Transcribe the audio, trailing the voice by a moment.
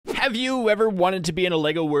Have you ever wanted to be in a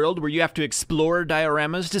LEGO world where you have to explore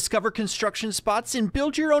dioramas, discover construction spots, and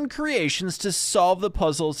build your own creations to solve the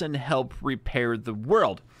puzzles and help repair the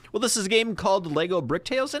world? Well, this is a game called LEGO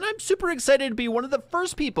Bricktales, and I'm super excited to be one of the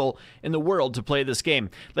first people in the world to play this game.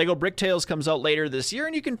 LEGO Bricktales comes out later this year,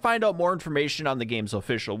 and you can find out more information on the game's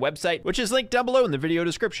official website, which is linked down below in the video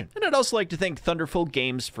description. And I'd also like to thank Thunderful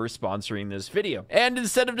Games for sponsoring this video. And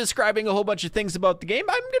instead of describing a whole bunch of things about the game,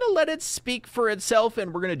 I'm going to let it speak for itself,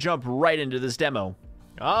 and we're going to jump right into this demo.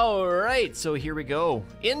 All right, so here we go.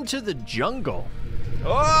 Into the jungle.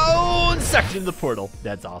 Oh, and sucked into the portal.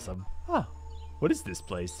 That's awesome. Huh. What is this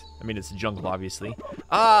place? I mean, it's a jungle, obviously.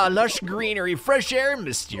 Ah, lush greenery, fresh air, and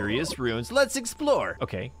mysterious ruins. Let's explore.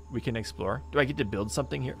 Okay, we can explore. Do I get to build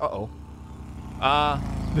something here? Uh-oh.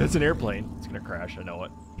 That's an airplane. It's gonna crash, I know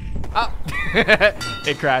it. Ah,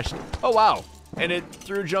 it crashed. Oh, wow. And it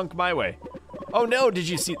threw junk my way. Oh no, did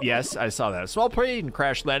you see? Yes, I saw that. A small plane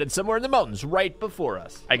crash landed somewhere in the mountains right before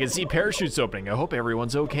us. I can see parachutes opening. I hope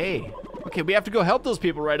everyone's okay. Okay, we have to go help those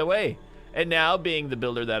people right away. And now, being the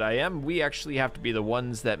builder that I am, we actually have to be the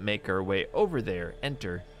ones that make our way over there.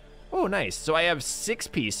 Enter. Oh, nice. So I have 6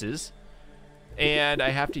 pieces, and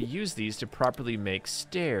I have to use these to properly make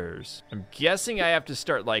stairs. I'm guessing I have to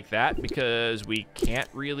start like that because we can't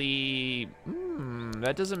really...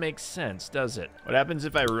 that doesn't make sense, does it? What happens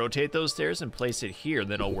if I rotate those stairs and place it here?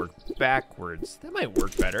 Then it'll work backwards. That might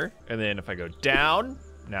work better. And then if I go down,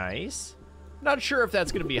 nice. Not sure if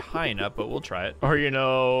that's gonna be high enough, but we'll try it. Or, you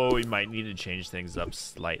know, we might need to change things up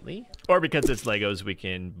slightly. Or because it's Legos, we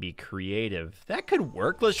can be creative. That could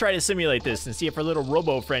work. Let's try to simulate this and see if our little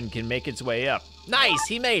robo friend can make its way up. Nice,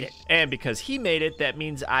 he made it. And because he made it, that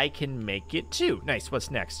means I can make it too. Nice,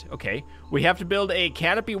 what's next? Okay, we have to build a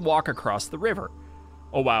canopy walk across the river.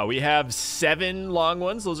 Oh wow, we have 7 long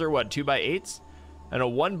ones. Those are what, 2x8s? And a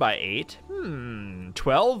 1x8.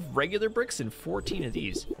 12 regular bricks and 14 of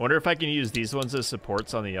these. Wonder if I can use these ones as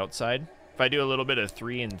supports on the outside. If I do a little bit of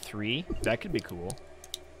 3 and 3, that could be cool.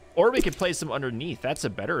 Or we could place them underneath. That's a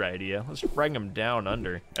better idea. Let's bring them down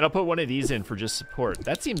under. And I'll put one of these in for just support.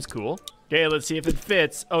 That seems cool. Okay, let's see if it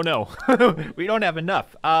fits. Oh no, we don't have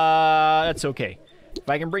enough. That's okay. If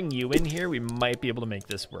I can bring you in here, we might be able to make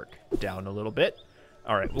this work. Down a little bit.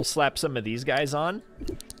 All right, we'll slap some of these guys on.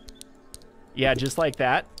 Yeah, just like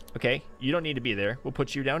that. Okay, you don't need to be there. We'll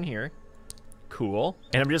put you down here. Cool.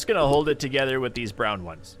 And I'm just gonna hold it together with these brown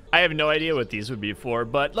ones. I have no idea what these would be for,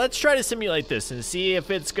 but let's try to simulate this and see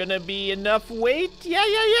if it's gonna be enough weight. Yeah,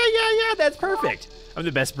 that's perfect. I'm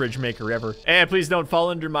the best bridge maker ever. And please don't fall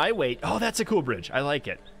under my weight. Oh, that's a cool bridge. I like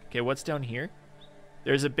it. Okay, what's down here?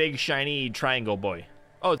 There's a big shiny triangle boy.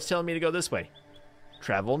 Oh, it's telling me to go this way.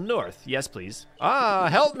 Travel north. Yes, please. Ah,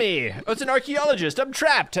 help me. Oh, it's an archaeologist. I'm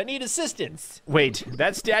trapped. I need assistance. Wait,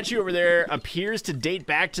 that statue over there appears to date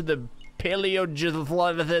back to the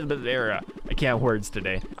Paleogithic era. I can't words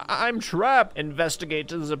today. I'm trapped. Investigate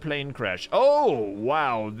the plane crash. Oh,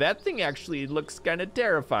 wow. That thing actually looks kind of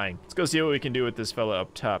terrifying. Let's go see what we can do with this fella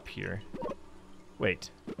up top here. Wait.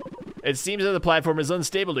 It seems that the platform is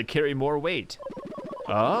unstable to carry more weight.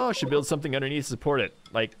 Oh, I should build something underneath to support it,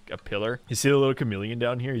 like a pillar. You see the little chameleon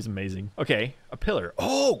down here? He's amazing. Okay, a pillar.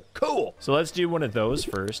 Oh, cool. So let's do one of those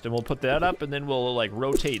first, and we'll put that up, and then we'll like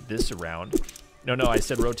rotate this around. No, I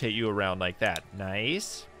said rotate you around like that.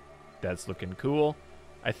 Nice. That's looking cool.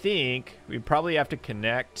 I think we probably have to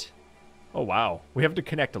connect. Oh, wow. We have to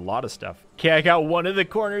connect a lot of stuff. Okay, I got one of the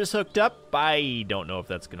corners hooked up. I don't know if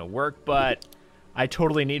that's gonna work, but I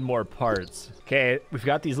totally need more parts. Okay, we've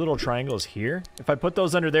got these little triangles here. If I put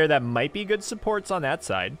those under there, that might be good supports on that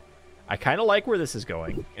side. I kind of like where this is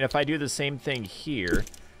going. And if I do the same thing here,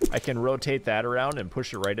 I can rotate that around and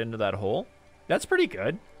push it right into that hole. That's pretty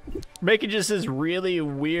good. Making just this really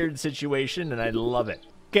weird situation, and I love it.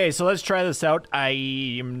 Okay, so let's try this out. I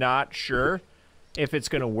am not sure if it's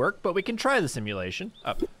gonna work, but we can try the simulation.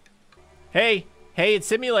 Up. Hey, it's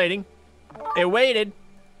simulating. It waited.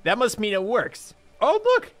 That must mean it works. Oh,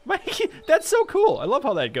 look, that's so cool. I love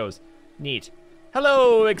how that goes. Neat.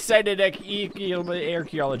 Hello, excited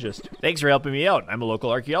archaeologist. Thanks for helping me out. I'm a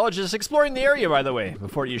local archaeologist exploring the area, by the way.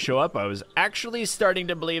 Before you show up, I was actually starting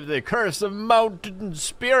to believe the curse of mountain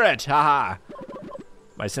spirit. Haha.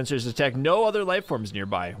 My sensors detect no other life forms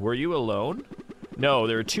nearby. Were you alone? No,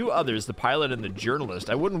 there are 2 others, the pilot and the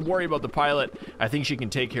journalist. I wouldn't worry about the pilot. I think she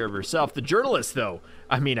can take care of herself. The journalist, though.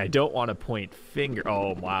 I mean, I don't want to point finger.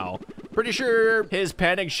 Oh, wow. Pretty sure his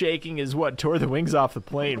panic shaking is what tore the wings off the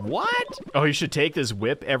plane. What? Oh, you should take this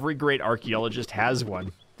whip. Every great archaeologist has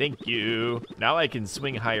one. Thank you. Now I can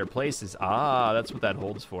swing higher places. Ah, that's what that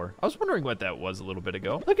holds for. I was wondering what that was a little bit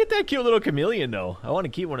ago. Look at that cute little chameleon, though. I want to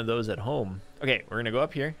keep one of those at home. Okay, we're going to go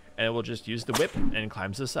up here. And it will just use the whip and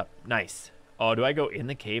climbs us up. Nice. Oh, do I go in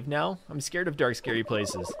the cave now? I'm scared of dark, scary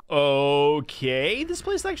places. Okay, this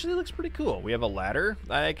place actually looks pretty cool. We have a ladder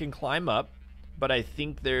that I can climb up, but I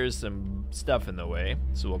think there's some stuff in the way,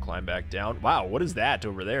 so we'll climb back down. Wow, what is that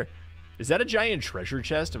over there? Is that a giant treasure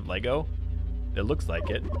chest of Lego? It looks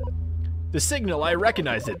like it. The signal, I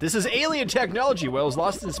recognize it. This is alien technology. While I was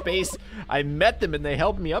lost in space, I met them and they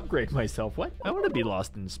helped me upgrade myself. What? I want to be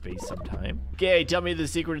lost in space sometime. Okay, tell me the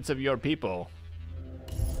secrets of your people.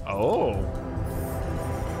 Oh.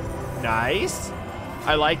 Nice.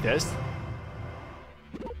 I like this.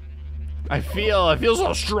 I feel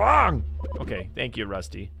so strong. Okay, thank you,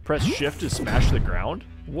 Rusty. Press shift to smash the ground.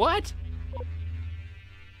 What?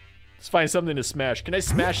 Let's find something to smash. Can I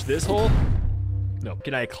smash this hole? No.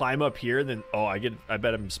 Can I climb up here? Then, oh, I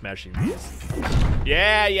bet I'm smashing these.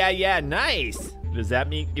 Yeah, nice. Does that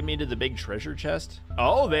get me to the big treasure chest?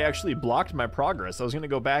 Oh, they actually blocked my progress. I was gonna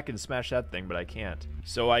go back and smash that thing, but I can't.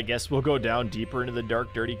 So I guess we'll go down deeper into the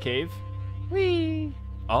dark, dirty cave. Whee!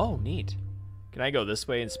 Oh, neat. Can I go this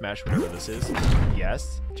way and smash whatever this is?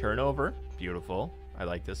 Yes. Turn over. Beautiful. I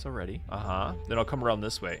like this already. Uh-huh. Then I'll come around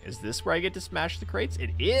this way. Is this where I get to smash the crates?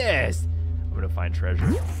 It is! I'm gonna find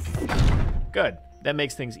treasure. Good. That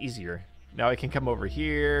makes things easier. Now I can come over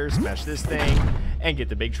here, smash this thing, and get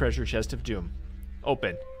the big treasure chest of doom.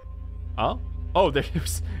 Open. Oh? Oh,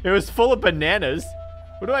 it was full of bananas.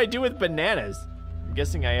 What do I do with bananas? I'm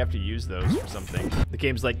guessing I have to use those for something. The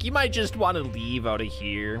game's like, you might just want to leave out of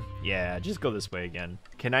here. Yeah, just go this way again.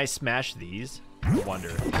 Can I smash these? I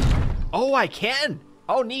wonder. Oh, I can!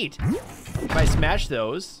 Oh, neat. If I smash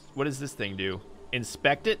those, what does this thing do?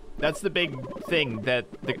 Inspect it? That's the big thing that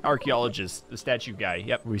the archaeologist, the statue guy.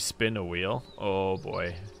 Yep, we spin a wheel. Oh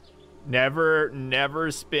boy.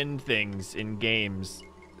 Never spin things in games.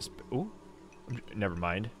 Ooh, never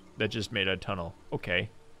mind. That just made a tunnel. Okay.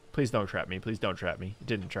 Please don't trap me. Please don't trap me. It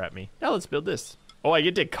didn't trap me. Now let's build this. Oh, I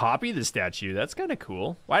get to copy the statue. That's kind of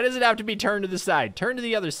cool. Why does it have to be turned to the side? Turn to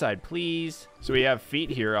the other side, please. So we have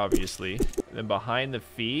feet here, obviously. Then behind the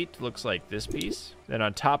feet looks like this piece. Then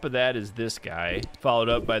on top of that is this guy, followed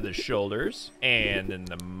up by the shoulders. And then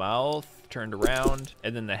the mouth turned around.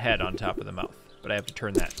 And then the head on top of the mouth. But I have to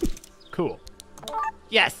turn that. Cool.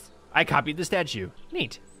 Yes! I copied the statue.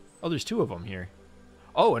 Neat. Oh, there's two of them here.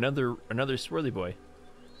 Oh, another swirly boy.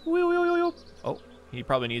 Oh, he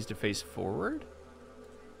probably needs to face forward.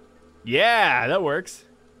 Yeah, that works.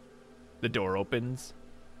 The door opens.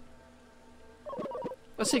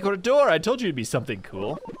 A secret door. I told you it'd be something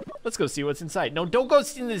cool. Let's go see what's inside. No, don't go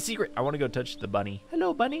see the secret. I want to go touch the bunny.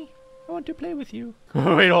 Hello, bunny. I want to play with you.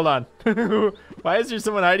 Wait, hold on. Why is there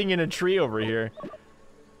someone hiding in a tree over here?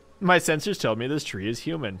 My sensors tell me this tree is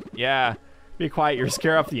human. Yeah. Be quiet. You're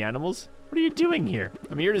scared off the animals? What are you doing here?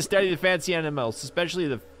 I'm here to study the fancy animals, especially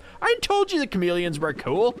the... I told you the chameleons were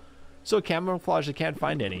cool. So camouflage, I can't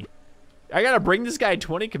find any. I gotta bring this guy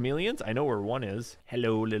 20 chameleons? I know where one is.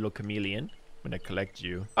 Hello, little chameleon. I'm gonna collect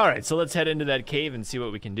you. All right, so let's head into that cave and see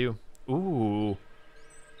what we can do. Ooh.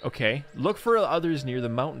 Okay, look for others near the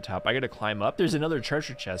mountaintop. I gotta climb up. There's another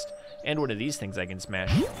treasure chest and one of these things I can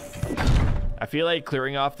smash. I feel like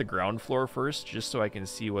clearing off the ground floor first just so I can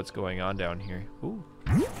see what's going on down here. Ooh.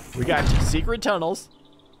 We got secret tunnels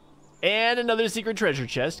and another secret treasure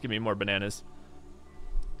chest. Give me more bananas.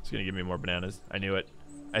 It's gonna give me more bananas. I knew it.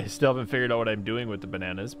 I still haven't figured out what I'm doing with the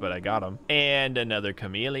bananas, but I got them. And another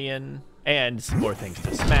chameleon. And some more things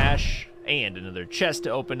to smash. And another chest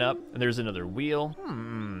to open up. And there's another wheel.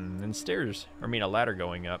 And stairs. I mean, a ladder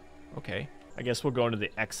going up. Okay. I guess we'll go into the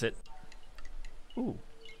exit. Ooh.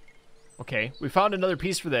 Okay. We found another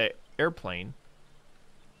piece for the airplane.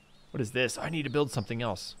 What is this? I need to build something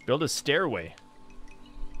else. Build a stairway.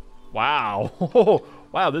 Wow.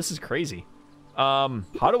 Wow, this is crazy.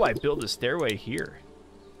 How do I build a stairway here?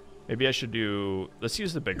 Maybe I should do... Let's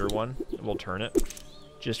use the bigger one. We'll turn it.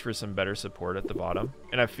 Just for some better support at the bottom.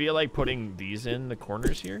 And I feel like putting these in the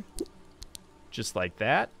corners here. Just like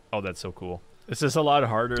that. Oh, that's so cool. This is a lot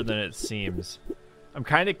harder than it seems. I'm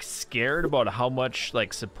kind of scared about how much,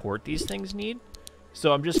 like, support these things need.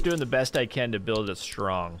 So I'm just doing the best I can to build it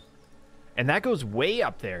strong. And that goes way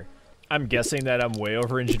up there. I'm guessing that I'm way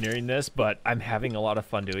over engineering this, but I'm having a lot of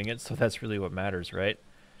fun doing it. So that's really what matters, right?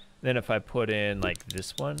 Then if I put in like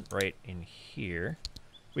this one right in here,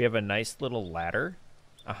 we have a nice little ladder.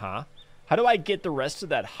 How do I get the rest of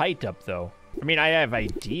that height up though? I mean, I have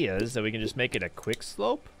ideas that we can just make it a quick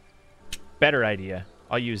slope. Better idea.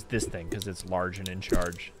 I'll use this thing because it's large and in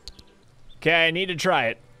charge. Okay, I need to try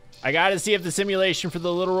it. I gotta see if the simulation for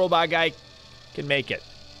the little robot guy can make it.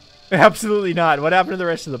 Absolutely not. What happened to the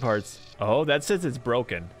rest of the parts? Oh, that says it's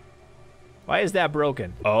broken. Why is that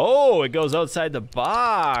broken? Oh, it goes outside the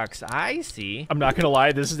box. I see. I'm not gonna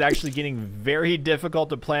lie, this is actually getting very difficult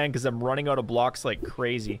to plan because I'm running out of blocks like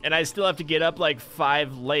crazy. And I still have to get up like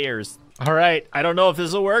 5 layers. All right, I don't know if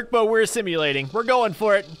this will work, but we're simulating. We're going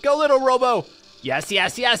for it. Go, little Robo. Yes,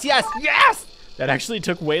 yes, yes, yes, yes! That actually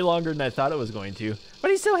took way longer than I thought it was going to.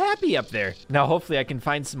 But he's so happy up there. Now, hopefully I can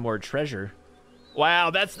find some more treasure. Wow,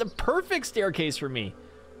 that's the perfect staircase for me.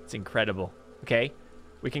 It's incredible. Okay,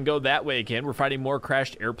 we can go that way again. We're finding more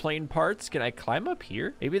crashed airplane parts. Can I climb up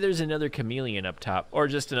here? Maybe there's another chameleon up top, or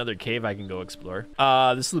just another cave I can go explore.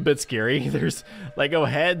 This is a bit scary. There's Lego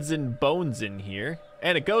heads and bones in here,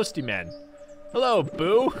 and a ghosty man. Hello,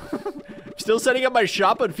 boo. Still setting up my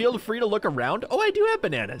shop, but feel free to look around. Oh, I do have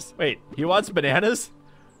bananas. Wait, he wants bananas?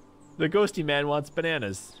 The ghosty man wants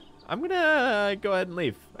bananas. I'm gonna go ahead and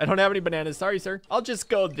leave. I don't have any bananas. Sorry, sir. I'll just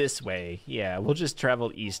go this way. Yeah, we'll just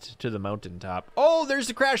travel east to the mountaintop. Oh, there's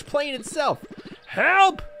the crashed plane itself.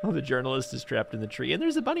 Help! Oh, the journalist is trapped in the tree, and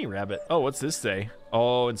there's a bunny rabbit. Oh, what's this say?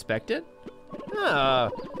 Oh, inspect it? Ah,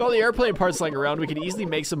 with all the airplane parts lying around, we can easily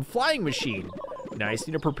make some flying machine. Nice,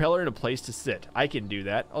 need a propeller and a place to sit. I can do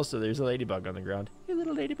that. Also, there's a ladybug on the ground. Hey,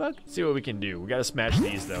 little ladybug. Let's see what we can do. We gotta smash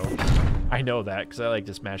these, though. I know that, because I like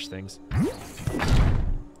to smash things.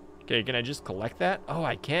 Okay, can I just collect that? Oh,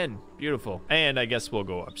 I can. Beautiful. And I guess we'll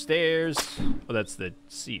go upstairs. Oh, that's the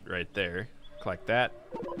seat right there. Collect that.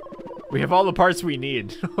 We have all the parts we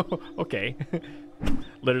need. Okay.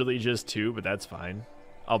 Literally just 2, but that's fine.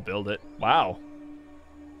 I'll build it. Wow.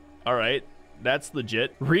 All right. That's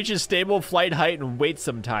legit. Reach a stable flight height and wait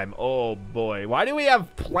some time. Oh, boy. Why do we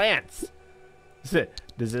have plants?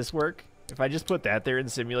 Does this work? If I just put that there and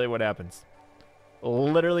simulate, what happens?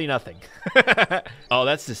 Literally nothing. Oh,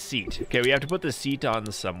 that's the seat. Okay, we have to put the seat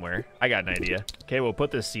on somewhere. I got an idea. Okay, we'll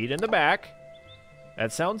put the seat in the back.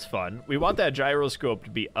 That sounds fun. We want that gyroscope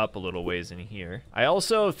to be up a little ways in here. I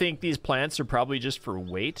also think these plants are probably just for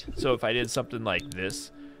weight. So if I did something like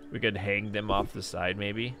this, we could hang them off the side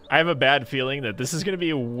maybe. I have a bad feeling that this is gonna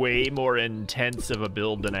be way more intense of a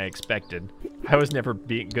build than I expected. I was never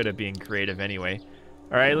good at being creative anyway.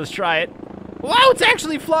 All right, let's try it. Wow, it's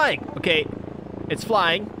actually flying. Okay. It's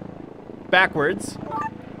flying backwards.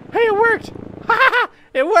 Hey, it worked.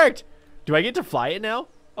 It worked. Do I get to fly it now?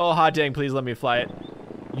 Oh, hot dang, please let me fly it.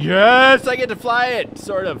 Yes, I get to fly it,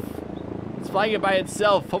 sort of. It's flying it by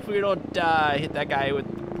itself. Hopefully we don't hit that guy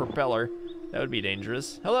with the propeller. That would be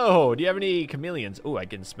dangerous. Hello, do you have any chameleons? Oh, I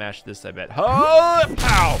can smash this, I bet. Oh,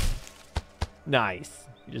 ow. Nice.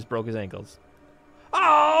 He just broke his ankles.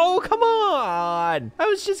 Oh, come on! I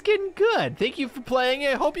was just getting good. Thank you for playing.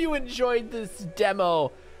 I hope you enjoyed this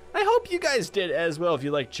demo. I hope you guys did as well. If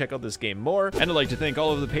you'd like to check out this game more. And I'd like to thank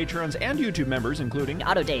all of the Patrons and YouTube members, including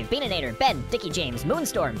Otto Dave, Beaninator, Ben, Dickie James,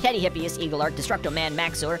 Moonstorm, Teddy Hippias, Eagle Arc, Destructo Man,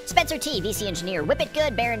 Maxor, Spencer T, VC Engineer, Whip It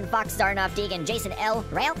Good, Baron, Fox, Zarnoff, Deegan, Jason L,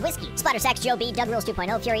 Rail, Whiskey, Splatter Sacks, Joe B, Doug Rules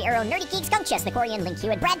 2.0, Fury Arrow, Nerdy Geek, Skunk Chest, The Corian, Link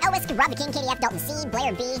Hewitt, Brad Owisk, Rob the King, KDF, Dalton C,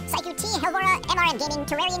 Blair B, Psycho T, Helvora, MRM Gaming,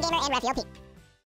 Terrarian Gamer, and Raphael P.